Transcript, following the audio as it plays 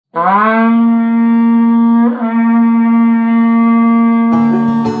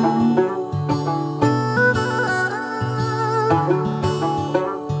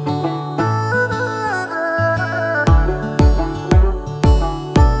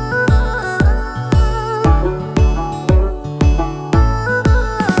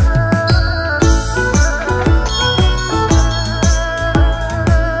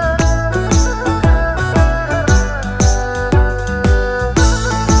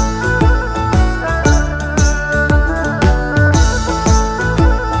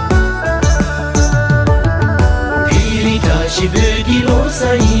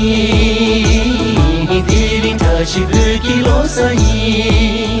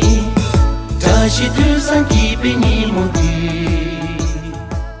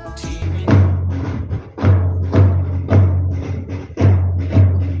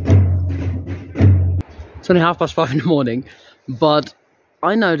It's only 5:30 in the morning, but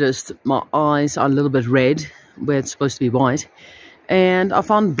I noticed my eyes are a little bit red where it's supposed to be white, and I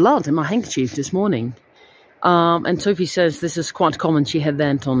found blood in my handkerchief this morning. And Sophie says this is quite common. She had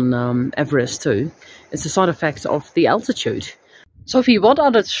that on Everest too. It's a side effect of the altitude. Sophie, what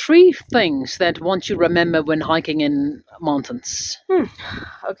are the 3 things that want you remember when hiking in mountains?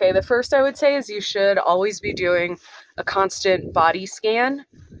 Okay, the first I would say is you should always be doing a constant body scan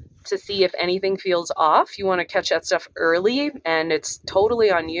to see if anything feels off. You want to catch that stuff early, and it's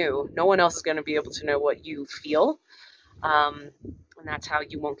totally on you. No one else is going to be able to know what you feel. And that's how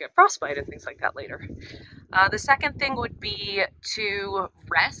you won't get frostbite and things like that later. The second thing would be to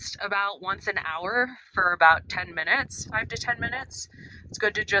rest about once an hour for about 10 minutes, 5 to 10 minutes. It's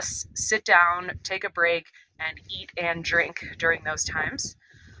good to just sit down, take a break, and eat and drink during those times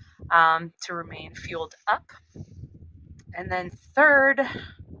to remain fueled up. And then third,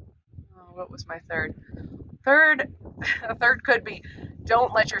 what was my third? A third could be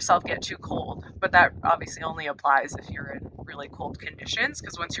don't let yourself get too cold, but that obviously only applies if you're in really cold conditions,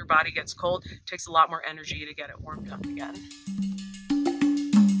 because once your body gets cold, it takes a lot more energy to get it warmed up again.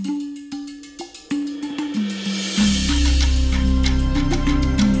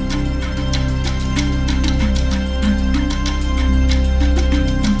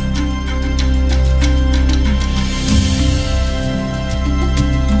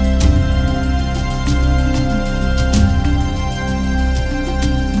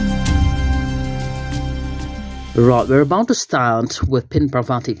 Right, we're about to start with Pin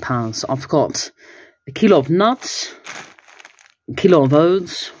Parvati Pass. I've got a kilo of nuts, a kilo of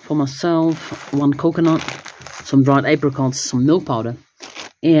oats for myself, 1 coconut, some dried apricots, some milk powder,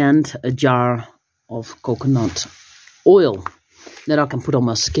 and a jar of coconut oil that I can put on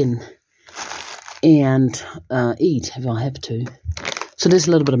my skin and eat if I have to. So there's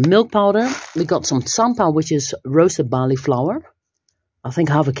a little bit of milk powder. We got some tsampa, which is roasted barley flour. I think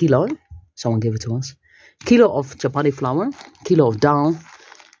half a kilo. Someone gave it to us. Kilo of chapati flour, kilo of dal,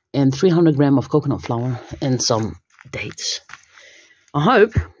 and 300 grams of coconut flour, and some dates. I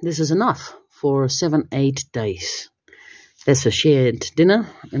hope this is enough for 7-8 days. That's a shared dinner,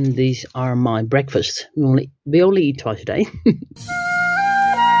 and these are my breakfast. We only eat twice a day.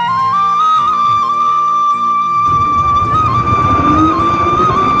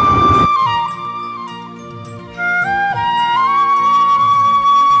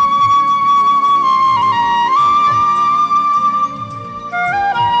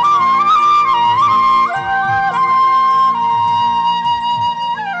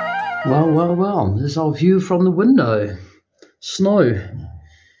 Well, this is our view from the window. Snow.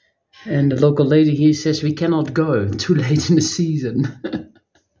 And the local lady here says we cannot go, too late in the season.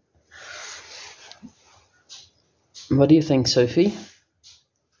 What do you think, Sophie?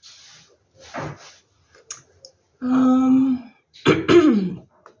 I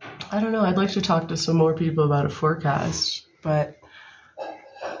don't know. I'd like to talk to some more people about a forecast, but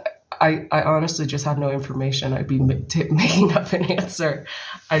I honestly just have no information. I'd be making up an answer.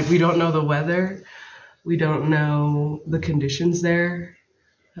 We don't know the weather. We don't know the conditions there.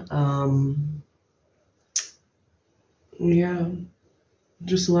 Yeah,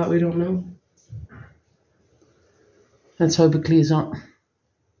 just a lot we don't know. Let's hope it clears up.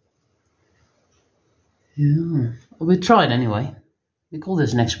 Yeah, well, we tried anyway. We call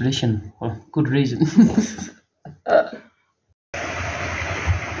this an expedition for good reason.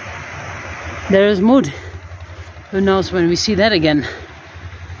 There is Mood. Who knows when we see that again?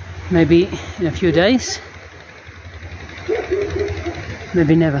 Maybe in a few days.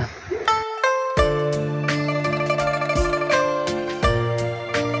 Maybe never.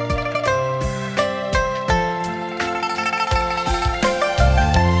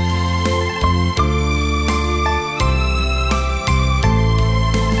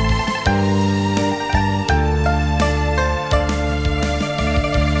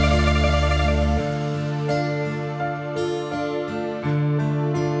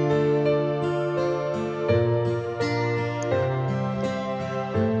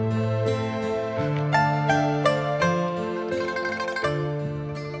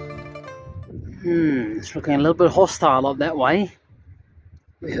 It's looking a little bit hostile up that way.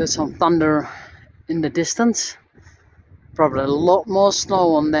 We heard some thunder in the distance. Probably a lot more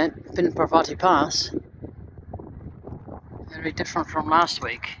snow on that Parvati Pass. Very different from last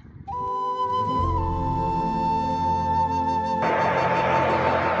week.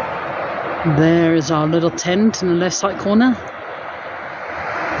 There is our little tent in the left side corner.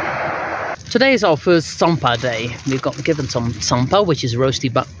 Today is our first sampa day. We've got given some sampa, which is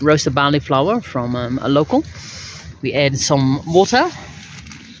roasted barley flour from a local. We added some water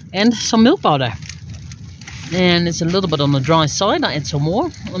and some milk powder. And it's a little bit on the dry side. I add some more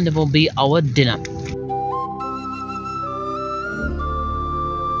and it will be our dinner.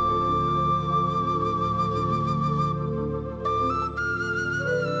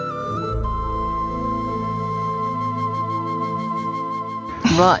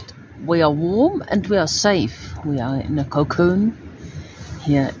 Right. We are warm and we are safe. We are in a cocoon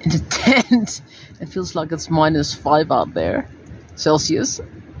here in the tent. It feels like it's -5 out there, Celsius.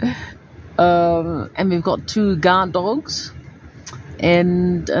 And we've got 2 guard dogs.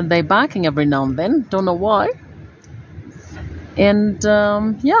 And they're barking every now and then. Don't know why. And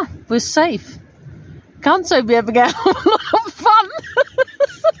yeah, we're safe. Can't say we're having a lot of fun.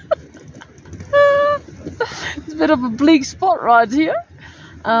 It's a bit of a bleak spot right here.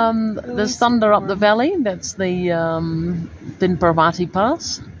 There's thunder up the valley. That's the Parvati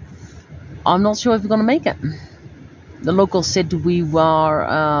Pass. I'm not sure if we're going to make it. The locals said we were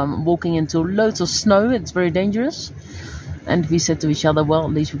walking into loads of snow. It's very dangerous. And we said to each other, well,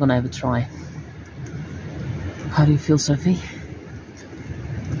 at least we're going to have a try. How do you feel, Sophie?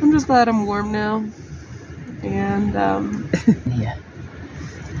 I'm just glad I'm warm now. And yeah.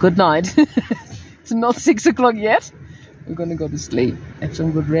 Good night. It's not 6 o'clock yet. We're gonna go to sleep, have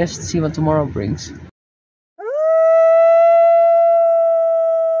some good rest, see what tomorrow brings.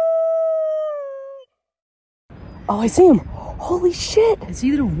 oh, I see him! Holy shit! It's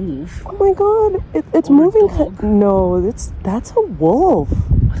either a wolf. Oh my god! It's moving. No, that's a wolf.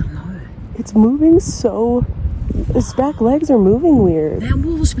 I don't know. It's moving so. His back legs are moving weird. That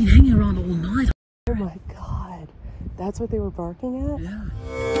wolf's been hanging around all night. Oh my god! That's what they were barking at? Yeah.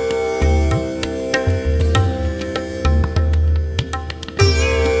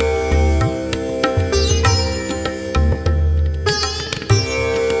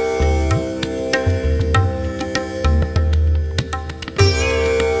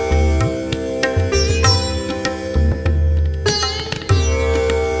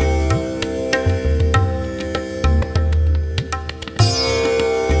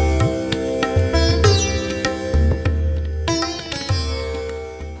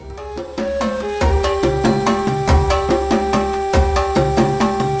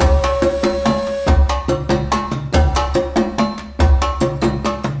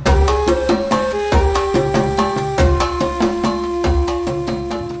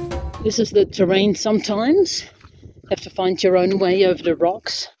 This is the terrain sometimes. You have to find your own way over the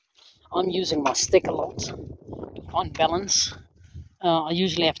rocks. I'm using my stick a lot to find balance. I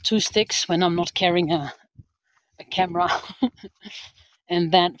usually have 2 sticks when I'm not carrying a camera.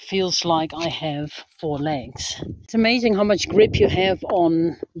 And that feels like I have 4 legs. It's amazing how much grip you have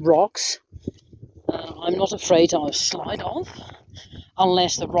on rocks. I'm not afraid I'll slide off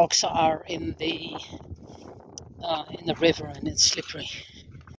unless the rocks are in the river and it's slippery.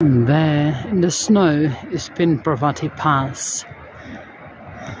 There in the snow is Parvati Pass.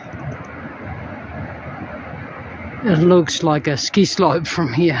 It looks like a ski slope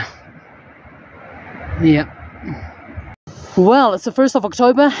from here. Yeah. Well, it's the 1st of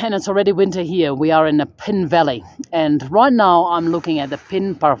October and it's already winter here. We are in the Pin Valley and right now I'm looking at the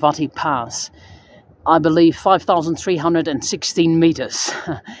Parvati Pass. I believe 5,316 meters.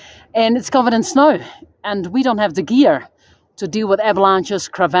 And it's covered in snow and we don't have the gear to deal with avalanches,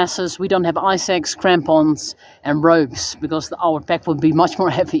 crevasses. We don't have ice axe, crampons and ropes because our pack would be much more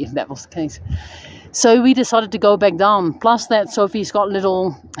heavy if that was the case. So we decided to go back down. Plus that Sophie's got a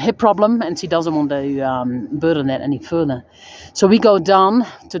little hip problem and she doesn't want to burden that any further. So we go down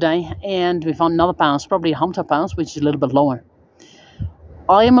today and we found another pass, probably a Hunter Pass, which is a little bit lower.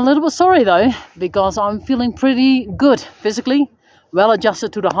 I am a little bit sorry though, because I'm feeling pretty good physically, well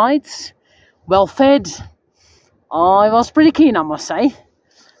adjusted to the heights, well fed. I was pretty keen, I must say.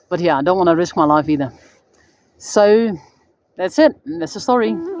 But yeah, I don't want to risk my life either. So that's it. That's the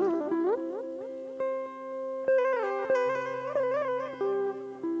story.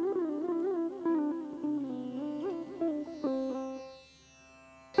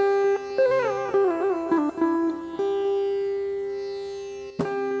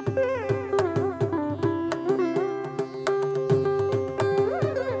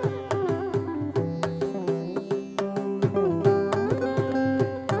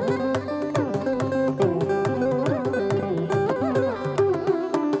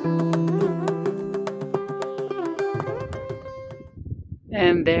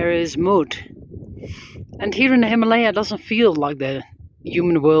 and there is mud. And here in the Himalaya, it doesn't feel like the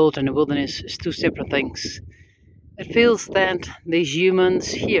human world and the wilderness is two separate things. It feels that these humans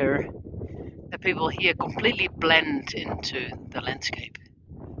here, the people here, completely blend into the landscape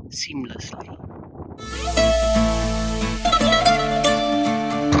seamlessly.